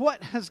wonder,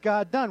 what has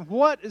God done?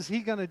 What is he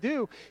going to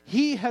do?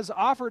 He has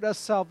offered us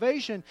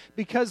salvation,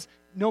 because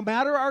no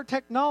matter our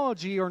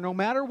technology or no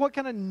matter what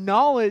kind of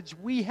knowledge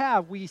we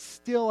have, we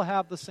still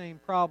have the same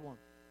problem.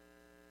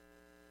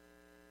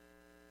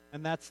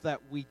 And that's that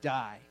we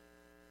die.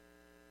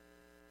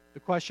 The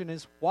question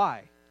is,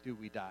 why do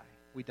we die?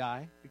 We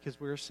die because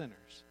we are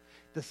sinners.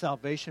 The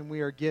salvation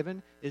we are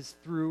given is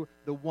through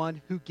the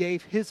one who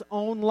gave his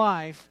own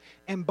life,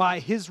 and by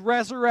his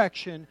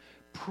resurrection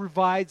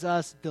provides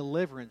us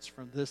deliverance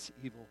from this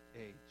evil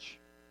age.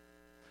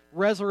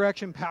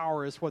 Resurrection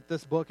power is what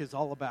this book is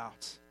all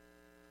about.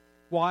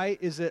 Why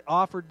is it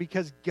offered?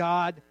 Because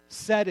God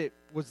said it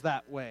was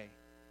that way.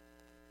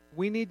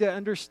 We need to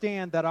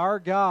understand that our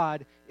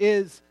God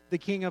is the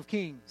King of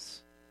Kings.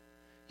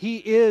 He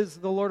is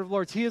the Lord of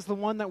Lords. He is the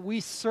one that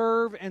we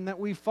serve and that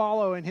we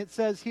follow. And it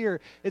says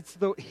here, it's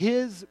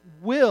his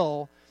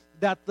will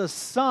that the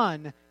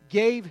Son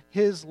gave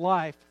his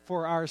life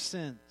for our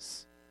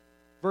sins.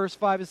 Verse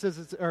 5, it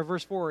says, or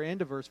verse 4,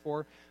 end of verse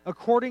 4,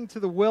 according to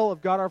the will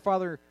of God our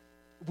Father.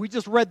 We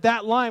just read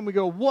that line. We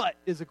go, what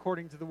is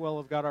according to the will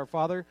of God our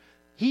Father?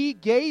 He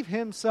gave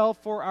himself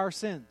for our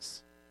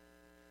sins.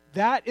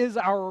 That is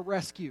our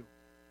rescue.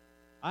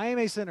 I am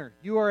a sinner.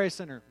 You are a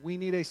sinner. We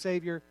need a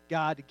Savior.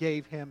 God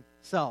gave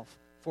himself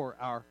for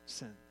our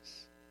sins.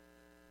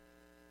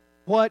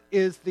 What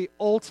is the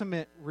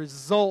ultimate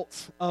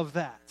result of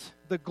that?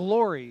 The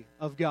glory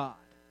of God.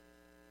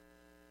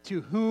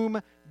 To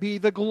whom be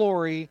the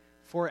glory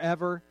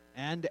forever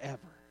and ever.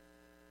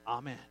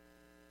 Amen.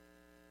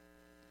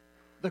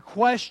 The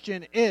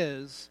question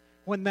is,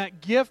 when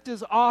that gift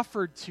is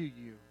offered to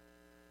you,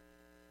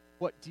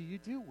 what do you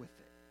do with it?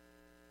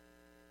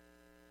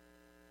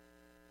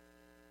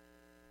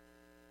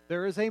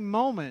 There is a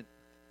moment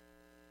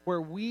where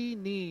we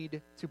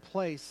need to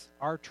place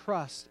our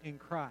trust in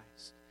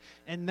Christ.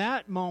 And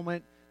that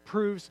moment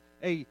proves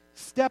a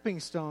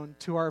stepping stone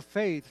to our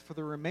faith for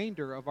the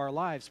remainder of our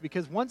lives.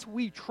 Because once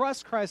we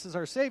trust Christ as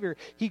our Savior,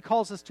 he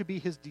calls us to be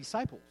his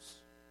disciples,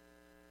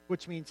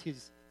 which means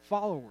his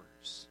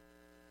followers.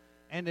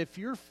 And if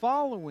you're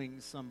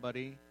following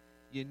somebody,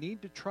 you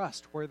need to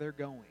trust where they're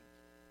going.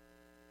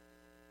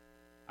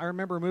 I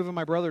remember moving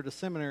my brother to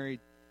seminary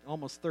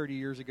almost 30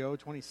 years ago,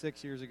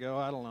 26 years ago,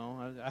 I don't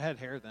know. I had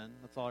hair then.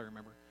 That's all I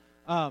remember.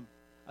 I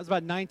was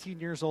about 19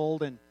 years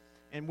old, and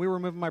we were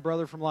moving my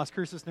brother from Las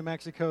Cruces, New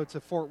Mexico to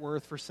Fort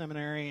Worth for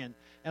seminary, and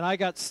I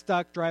got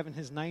stuck driving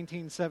his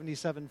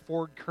 1977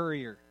 Ford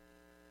Courier.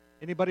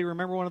 Anybody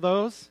remember one of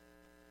those?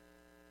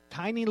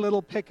 Tiny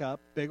little pickup,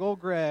 big old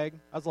Greg.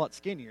 I was a lot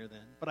skinnier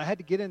then, but I had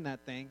to get in that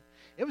thing.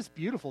 It was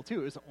beautiful, too.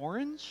 It was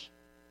orange.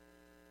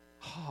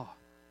 Oh,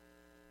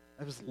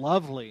 it was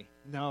lovely.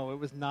 No, it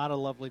was not a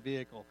lovely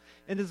vehicle.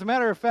 And as a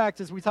matter of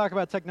fact, as we talk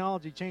about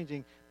technology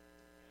changing,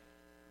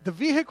 the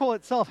vehicle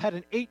itself had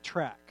an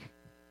 8-track.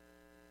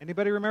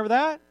 Anybody remember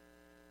that?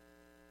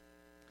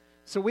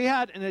 So we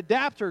had an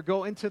adapter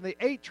go into the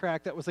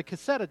 8-track that was a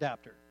cassette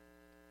adapter.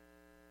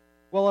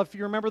 Well, if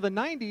you remember the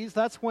 90s,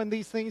 that's when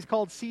these things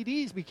called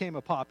CDs became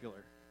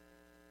popular.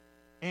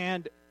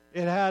 And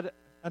it had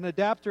an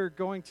adapter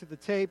going to the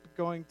tape,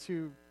 going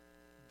to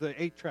the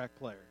 8-track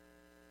player.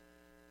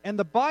 And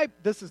the Bible,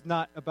 this is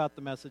not about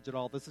the message at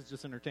all. This is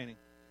just entertaining.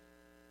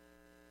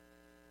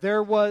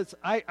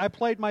 I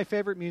played my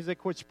favorite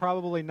music, which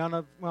probably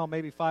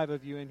maybe 5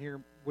 of you in here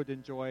would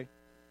enjoy.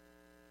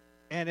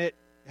 And it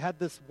had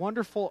this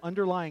wonderful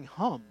underlying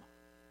hum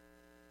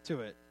to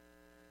it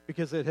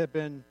because it had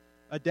been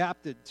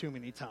adapted too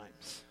many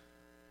times.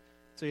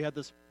 So you had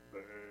this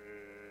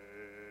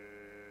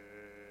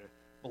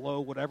below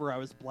whatever I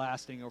was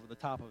blasting over the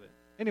top of it.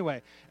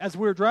 Anyway, as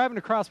we were driving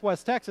across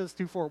West Texas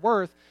to Fort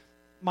Worth,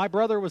 my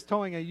brother was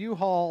towing a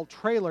U-Haul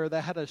trailer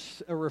that had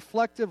a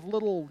reflective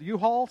little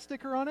U-Haul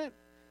sticker on it.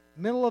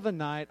 Middle of the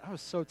night, I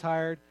was so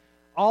tired.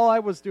 All I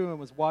was doing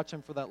was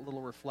watching for that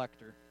little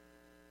reflector.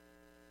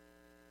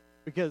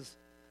 Because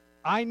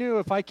I knew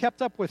if I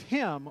kept up with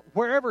him,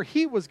 wherever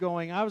he was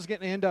going, I was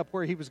going to end up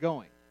where he was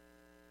going.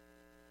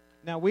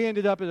 Now, we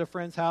ended up at a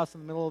friend's house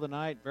in the middle of the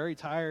night, very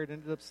tired,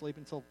 ended up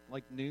sleeping until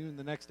like noon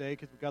the next day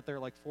because we got there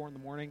like 4 in the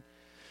morning.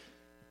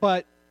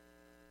 But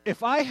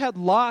if I had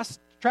lost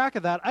track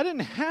of that, I didn't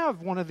have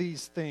one of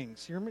these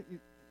things.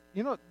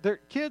 You know,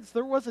 kids,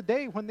 there was a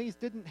day when these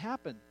didn't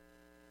happen.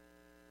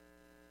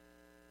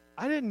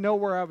 I didn't know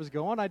where I was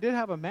going. I did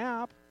have a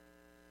map,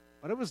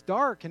 but it was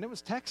dark and it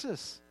was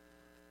Texas.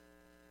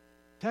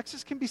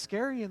 Texas can be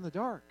scary in the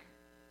dark.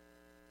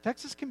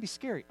 Texas can be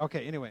scary.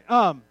 Okay, anyway,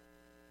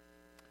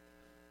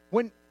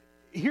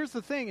 here's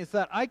the thing is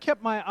that I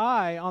kept my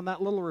eye on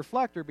that little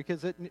reflector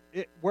because it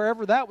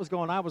wherever that was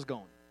going, I was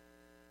going.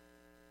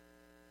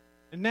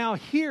 And now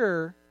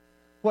here,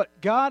 what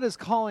God is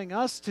calling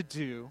us to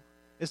do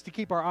is to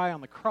keep our eye on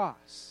the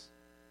cross.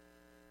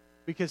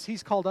 Because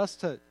he's called us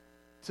to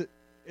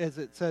as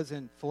it says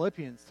in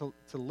Philippians,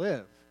 to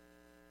live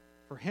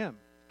for him,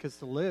 because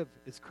to live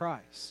is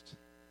Christ.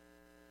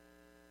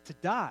 To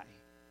die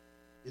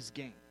is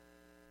gain.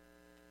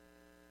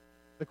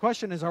 The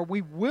question is, are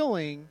we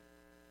willing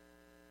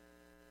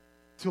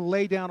to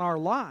lay down our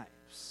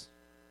lives?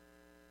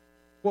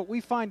 What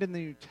we find in the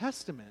New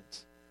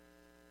Testament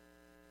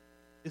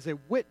is a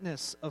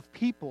witness of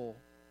people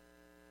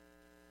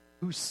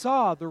who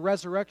saw the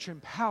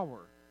resurrection power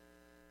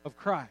of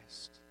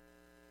Christ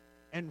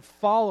and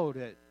followed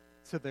it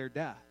to their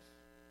death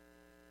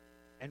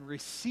and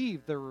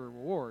received their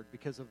reward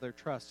because of their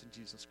trust in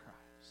Jesus Christ.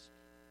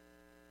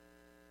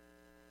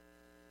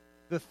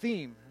 The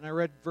theme, and I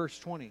read verse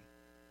 20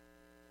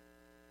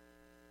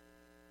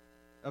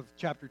 of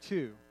chapter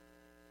 2,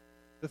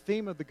 the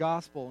theme of the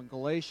gospel in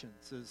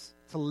Galatians is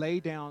to lay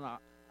down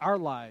our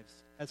lives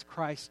as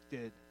Christ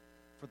did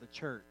for the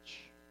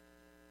church.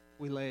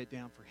 We lay it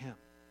down for him.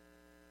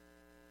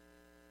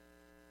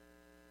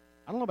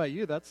 I don't know about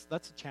you, that's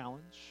a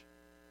challenge.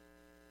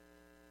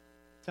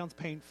 Sounds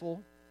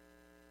painful.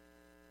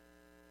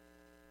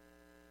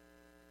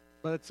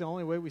 But it's the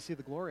only way we see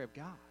the glory of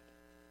God.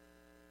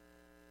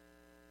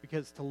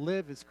 Because to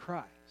live is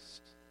Christ.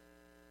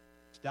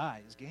 To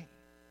die is gain.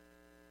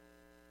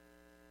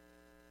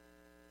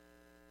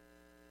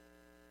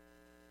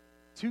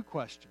 Two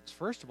questions.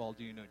 First of all,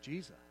 do you know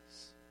Jesus?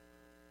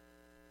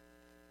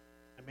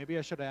 And maybe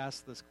I should have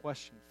asked this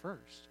question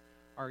first.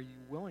 Are you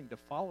willing to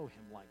follow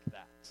him like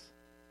that?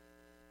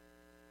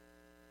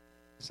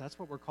 Because that's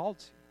what we're called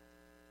to.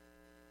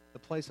 The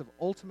place of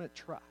ultimate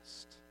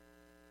trust,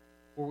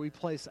 where we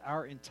place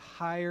our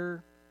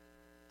entire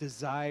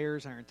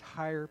desires, our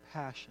entire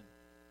passion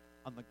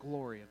on the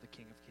glory of the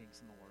King of Kings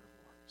and the Lord of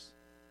Lords.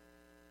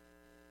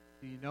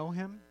 Do you know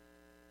him?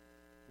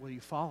 Will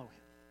you follow him?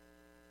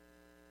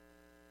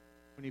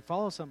 When you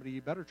follow somebody,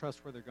 you better trust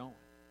where they're going,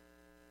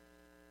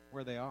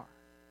 where they are.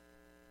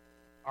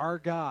 Our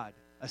God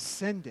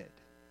ascended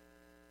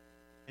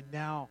and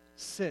now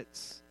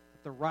sits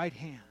at the right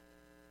hand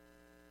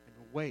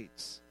and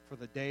waits for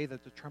the day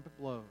that the trumpet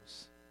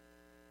blows.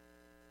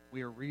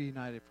 We are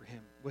reunited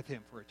with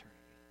him for eternity.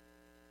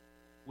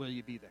 Will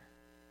you be there?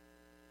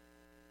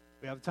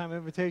 We have a time of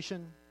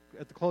invitation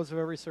at the close of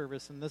every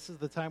service, and this is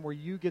the time where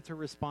you get to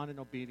respond in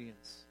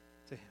obedience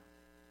to him.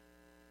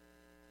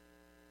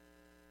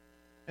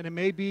 And it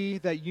may be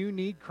that you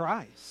need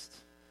Christ.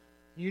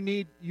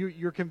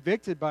 You're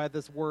convicted by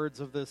this words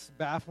of this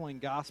baffling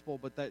gospel,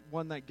 but that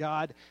one that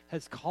God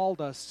has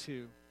called us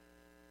to,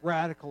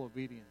 radical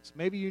obedience.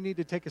 Maybe you need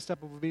to take a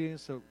step of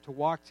obedience to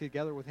walk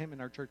together with him in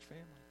our church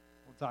family.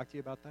 We'll talk to you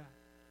about that.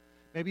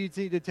 Maybe you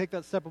need to take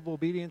that step of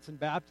obedience in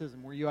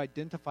baptism where you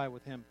identify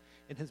with him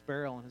in his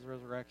burial and his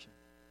resurrection.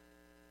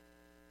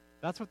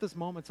 That's what this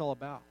moment's all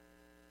about,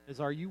 is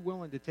are you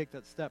willing to take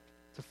that step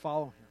to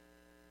follow him?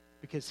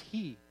 Because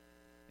he,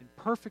 in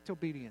perfect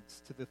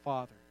obedience to the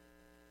Father,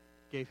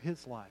 gave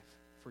his life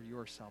for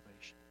your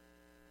salvation.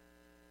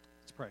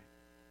 Let's pray.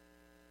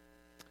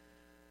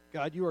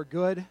 God, you are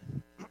good.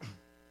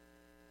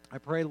 I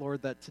pray,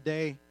 Lord, that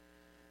today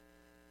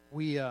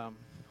we're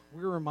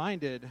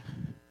reminded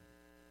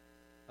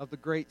of the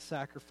great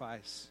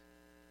sacrifice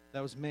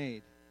that was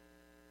made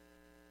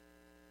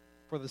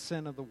for the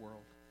sin of the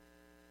world.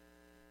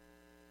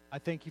 I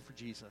thank you for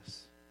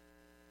Jesus.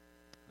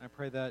 And I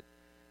pray that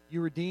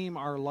you redeem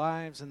our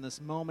lives in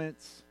this moment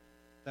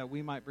that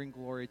we might bring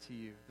glory to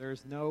you. There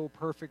is no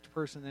perfect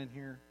person in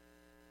here.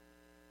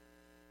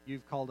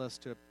 You've called us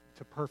to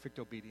perfect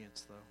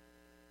obedience,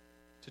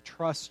 though, to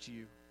trust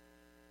you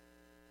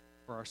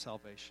for our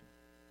salvation.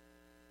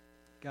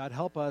 God,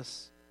 help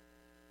us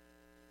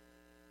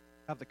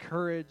have the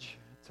courage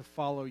to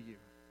follow you,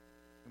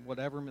 and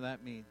whatever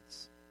that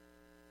means,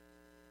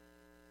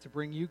 to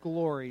bring you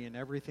glory in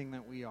everything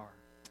that we are.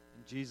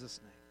 In Jesus'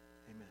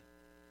 name, amen.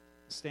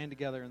 Stand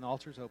together and the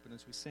altar's open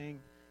as we sing.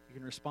 You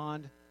can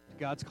respond to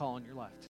God's call in your life today.